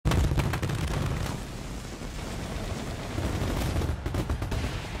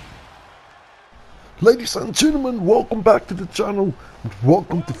Ladies and gentlemen, welcome back to the channel and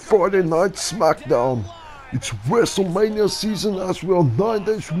welcome to Friday Night SmackDown. It's WrestleMania season as we are 9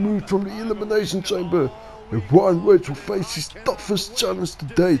 days removed from the Elimination Chamber, where Ryan Reigns will face his toughest challenge to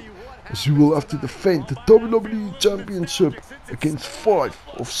date, as he will have to defend the WWE Championship against 5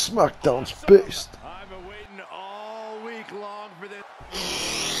 of SmackDown's best.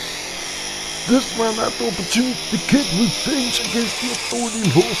 This man had the opportunity to get revenge against the Authority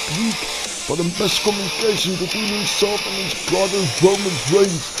last week, but a miscommunication between himself and his brother Roman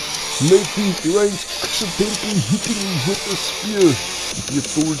Reigns led to Reigns accidentally hitting him with a spear, and the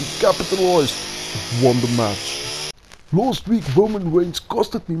Authority capitalized and won the match. Last week Roman Reigns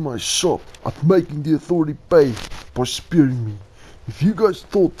costed me my shot at making the Authority pay by spearing me. If you guys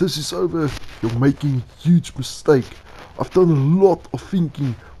thought this is over, you're making a huge mistake. I've done a lot of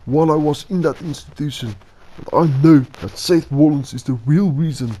thinking while I was in that institution, but I know that Seth Rollins is the real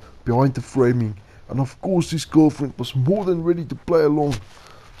reason behind the framing, and of course his girlfriend was more than ready to play along,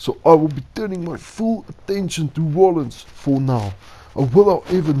 so I will be turning my full attention to Rollins for now. I will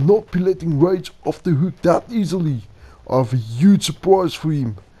however not be letting Reigns off the hook that easily. I have a huge surprise for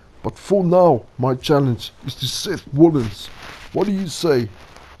him, but for now my challenge is to Seth Rollins. What do you say?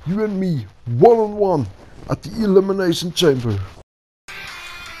 You and me, one-on-one at the Elimination Chamber.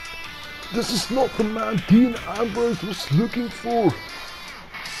 This is not the man Dean Ambrose was looking for.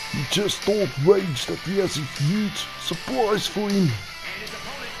 He just told Reigns that he has a huge surprise for him.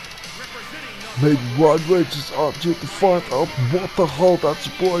 Maybe Ryan Reigns is out here to find out what the hell that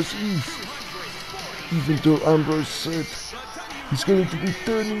surprise is. Even though Ambrose said he's going to be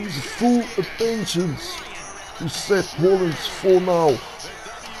turning his full attentions to Seth Rollins for now.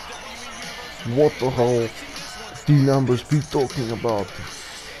 What the hell Dean Ambrose be talking about?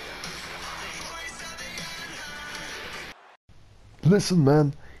 Listen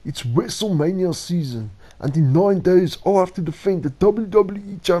man, it's WrestleMania season, and in 9 days I'll have to defend the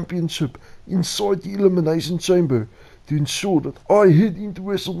WWE Championship inside the Elimination Chamber to ensure that I head into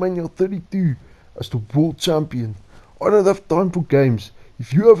WrestleMania 32 as the World Champion. I don't have time for games.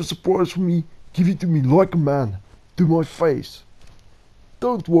 If you have a surprise for me, give it to me like a man, to my face.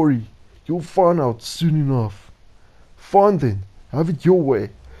 Don't worry, you'll find out soon enough. Fine then, have it your way.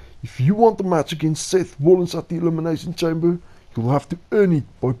 If you want the match against Seth Rollins at the Elimination Chamber, you'll have to earn it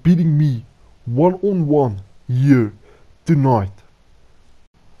by beating me one-on-one here tonight.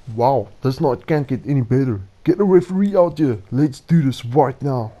 Wow, this night can't get any better. Get a referee out here, let's do this right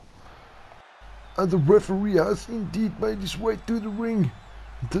now. And the referee has indeed made his way to the ring.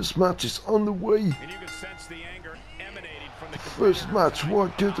 This match is underway. The first match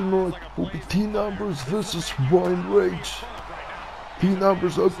right here tonight will be Dean Ambrose versus Ryan Reigns. Dean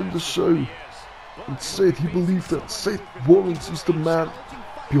Ambrose opened the show and said he believed that Seth Rollins is the man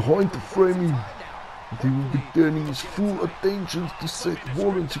behind the framing, and he will be turning his full attention to Seth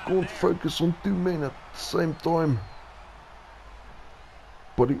Rollins. He can't focus on two men at the same time.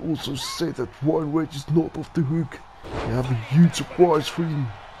 But he also said that Ryan Reigns is not off the hook. They have a huge surprise for him.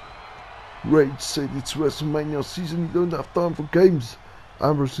 Reigns said it's WrestleMania season, he don't have time for games.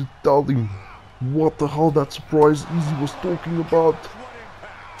 Ambrose told him what the hell that surprise is he was talking about.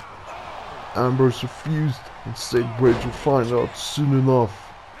 Ambrose refused and said Reigns will find out soon enough.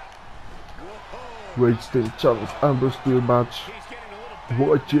 Reigns then challenged Ambrose to a match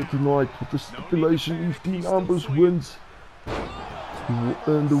right here tonight with the stipulation if Dean Ambrose wins, he will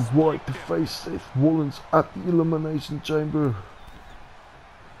earn the right to face Seth Rollins at the Elimination Chamber.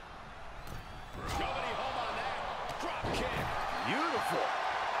 Beautiful.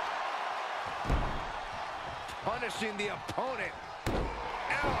 Punishing the opponent.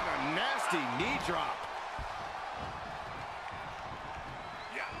 Out on a nasty knee drop.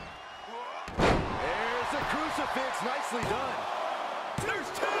 There's a crucifix. Nicely done. There's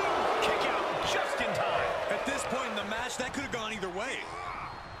two. Kick out just in time. At this point in the match, that could have gone either way.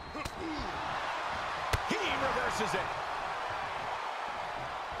 He reverses it.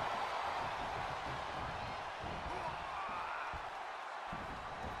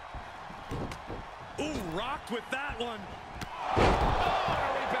 Ooh, rocked with that one. Oh,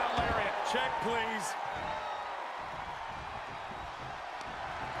 rebound lariat. Check, please.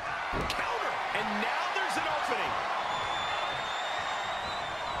 Counter. And now there's an opening.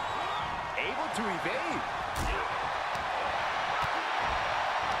 Able to evade.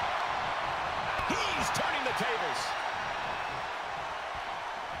 He's turning the tables.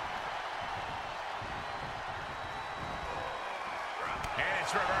 And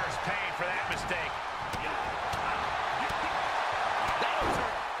it's reverse pain for that mistake.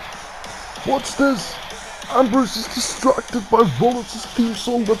 What's this? Ambrose is distracted by Rollins' theme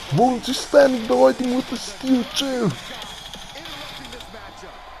song, but Rollins is standing behind him with the steel chair. Interrupting this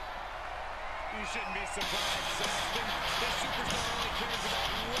matchup. You shouldn't be surprised, Saxton. This superstar only cares about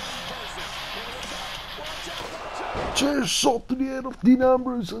one person. Chair shot to the head of Dean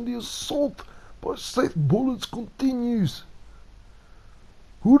Ambrose, and the assault by Seth Rollins continues.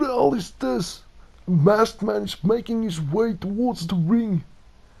 Who the hell is this? A masked man is making his way towards the ring.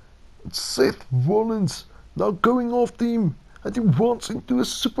 It's Seth Rollins now going after him, and he runs into a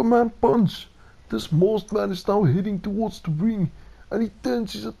Superman punch. This masked man is now heading towards the ring, and he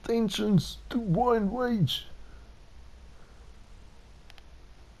turns his attentions to Ryan Rage.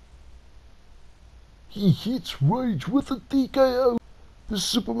 He hits Rage with a TKO. The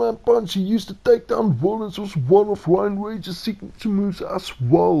Superman punch he used to take down Rollins was one of Ryan Rage's signature moves as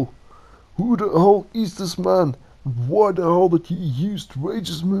well. Who the hell is this man? And why the hell did he use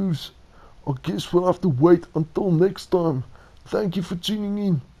Rage's moves? I guess we'll have to wait until next time. Thank you for tuning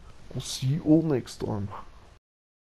in. I'll see you all next time.